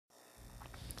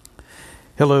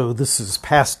Hello, this is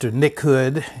Pastor Nick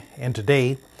Hood, and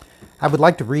today I would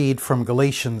like to read from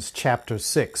Galatians chapter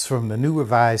 6 from the New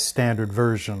Revised Standard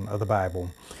Version of the Bible.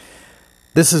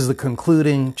 This is the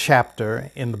concluding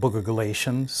chapter in the book of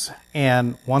Galatians,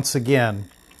 and once again,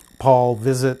 Paul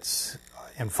visits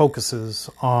and focuses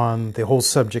on the whole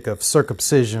subject of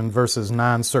circumcision versus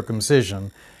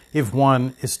non-circumcision if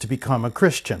one is to become a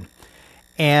Christian.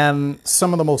 And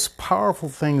some of the most powerful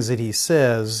things that he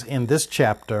says in this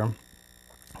chapter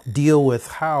deal with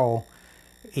how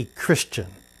a Christian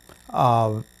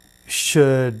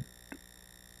should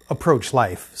approach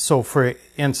life. So, for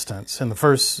instance, in the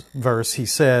first verse, he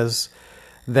says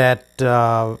that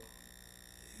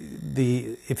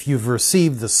if you've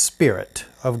received the Spirit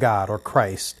of God or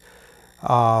Christ,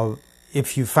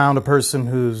 if you found a person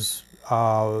who's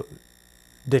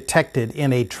detected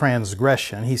in a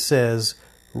transgression, he says,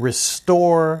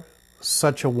 restore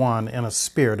such a one in a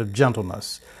spirit of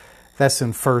gentleness. That's in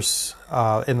the first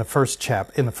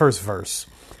verse.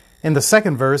 In the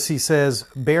second verse, he says,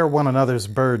 bear one another's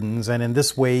burdens, and in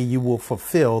this way you will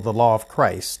fulfill the law of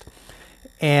Christ.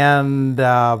 And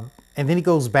then he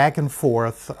goes back and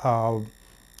forth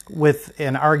with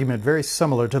an argument very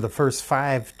similar to the first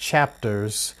 5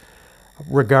 chapters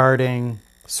regarding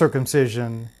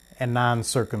circumcision and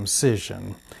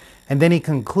non-circumcision. And then he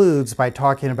concludes by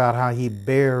talking about how he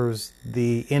bears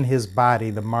in his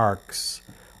body the marks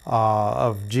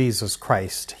of Jesus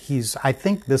Christ. I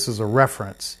think this is a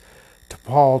reference to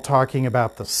Paul talking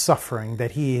about the suffering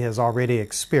that he has already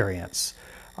experienced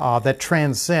that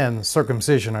transcends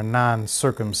circumcision or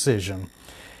non-circumcision.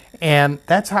 And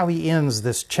that's how he ends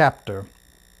this chapter.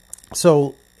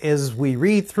 So as we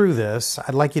read through this,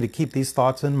 I'd like you to keep these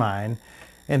thoughts in mind.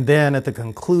 And then at the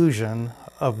conclusion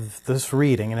of this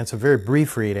reading, and it's a very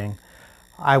brief reading,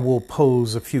 I will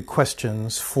pose a few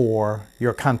questions for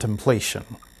your contemplation.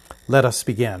 Let us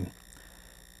begin.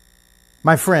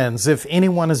 My friends, if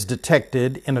anyone is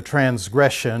detected in a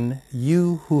transgression,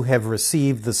 you who have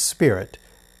received the Spirit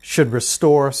should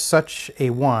restore such a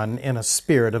one in a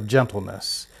spirit of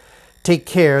gentleness. Take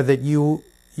care that you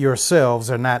yourselves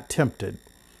are not tempted.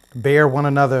 Bear one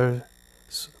another's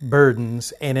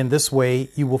burdens, and in this way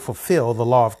you will fulfill the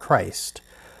law of Christ.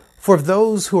 For if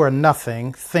those who are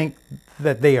nothing think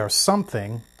that they are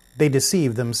something, they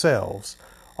deceive themselves.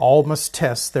 All must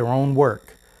test their own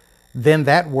work. Then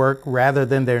that work, rather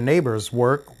than their neighbor's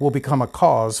work, will become a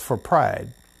cause for pride.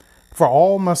 For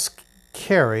all must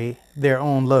carry their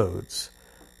own loads.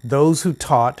 Those who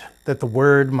taught that the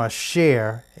word must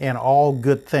share in all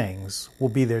good things will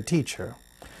be their teacher.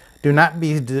 Do not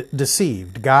be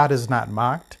deceived. God is not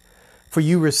mocked. For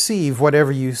you receive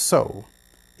whatever you sow.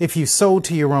 If you sow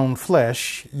to your own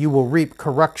flesh, you will reap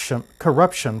corruption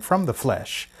from the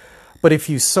flesh. But if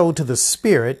you sow to the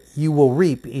Spirit, you will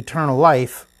reap eternal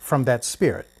life from that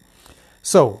Spirit.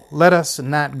 So let us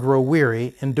not grow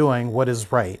weary in doing what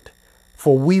is right,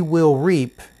 for we will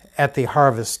reap at the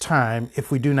harvest time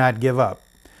if we do not give up.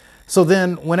 So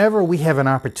then, whenever we have an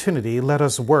opportunity, let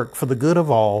us work for the good of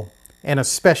all, and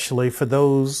especially for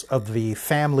those of the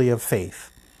family of faith.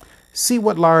 See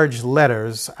what large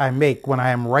letters I make when I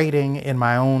am writing in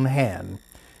my own hand.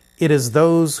 It is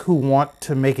those who want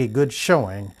to make a good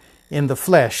showing in the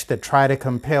flesh that try to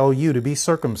compel you to be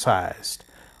circumcised,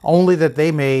 only that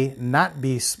they may not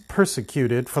be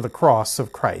persecuted for the cross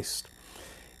of Christ.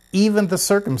 Even the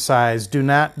circumcised do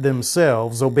not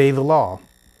themselves obey the law,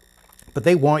 but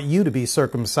they want you to be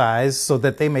circumcised so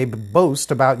that they may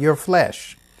boast about your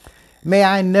flesh. May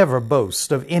I never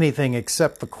boast of anything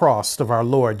except the cross of our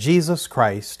Lord Jesus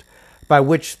Christ, by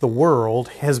which the world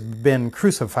has been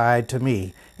crucified to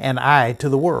me, and I to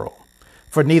the world.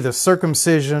 For neither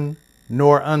circumcision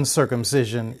nor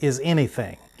uncircumcision is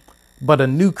anything, but a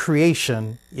new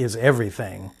creation is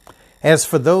everything. As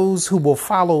for those who will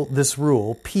follow this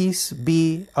rule, peace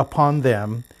be upon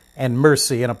them and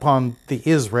mercy and upon the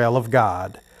Israel of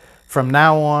God. From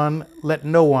now on, let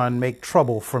no one make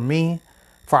trouble for me,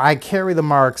 for I carry the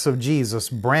marks of Jesus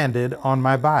branded on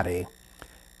my body.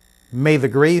 May the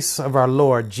grace of our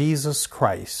Lord Jesus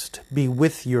Christ be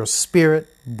with your spirit,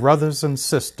 brothers and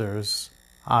sisters.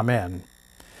 Amen.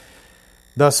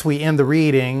 Thus we end the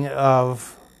reading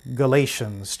of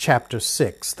Galatians chapter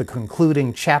 6, the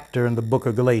concluding chapter in the book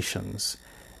of Galatians.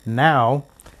 Now,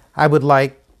 I would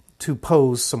like to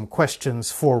pose some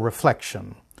questions for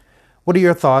reflection. What are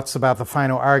your thoughts about the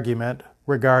final argument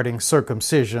regarding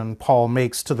circumcision Paul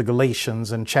makes to the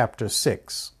Galatians in chapter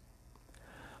 6?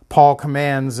 Paul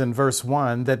commands in verse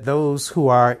 1 that those who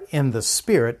are in the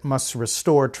Spirit must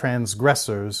restore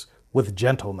transgressors with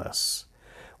gentleness.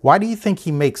 Why do you think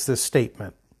he makes this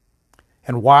statement?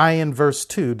 And why in verse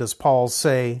 2 does Paul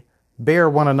say, bear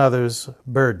one another's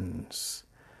burdens?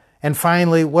 And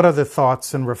finally, what other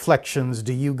thoughts and reflections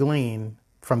do you glean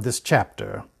from this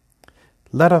chapter?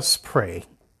 Let us pray.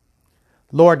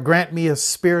 Lord, grant me a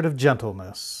spirit of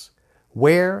gentleness.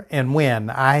 Where and when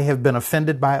I have been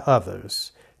offended by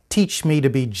others, teach me to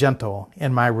be gentle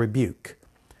in my rebuke.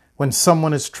 When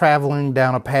someone is traveling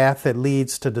down a path that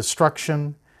leads to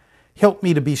destruction, help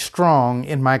me to be strong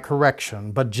in my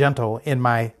correction, but gentle in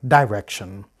my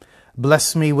direction.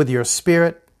 Bless me with your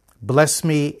spirit. Bless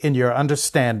me in your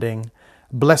understanding.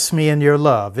 Bless me in your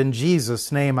love. In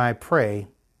Jesus' name I pray.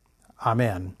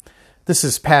 Amen. This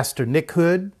is Pastor Nick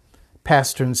Hood,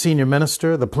 pastor and senior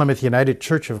minister of the Plymouth United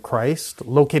Church of Christ,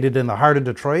 located in the heart of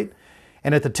Detroit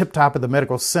and at the tip-top of the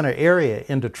Medical Center area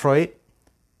in Detroit.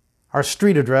 Our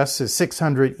street address is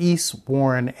 600 East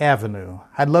Warren Avenue.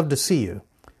 I'd love to see you.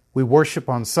 We worship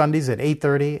on Sundays at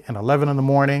 8:30 and 11 in the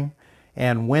morning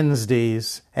and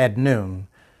Wednesdays at noon.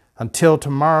 Until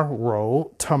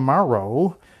tomorrow,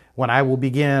 when I will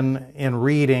begin in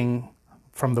reading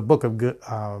from the book of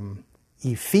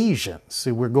Ephesians.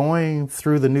 See, we're going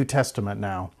through the New Testament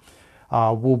now.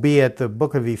 We'll be at the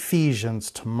book of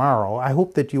Ephesians tomorrow. I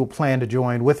hope that you'll plan to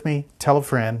join with me. Tell a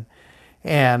friend.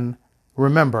 And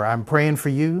remember, I'm praying for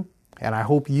you, and I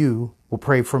hope you will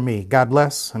pray for me. God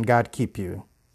bless and God keep you.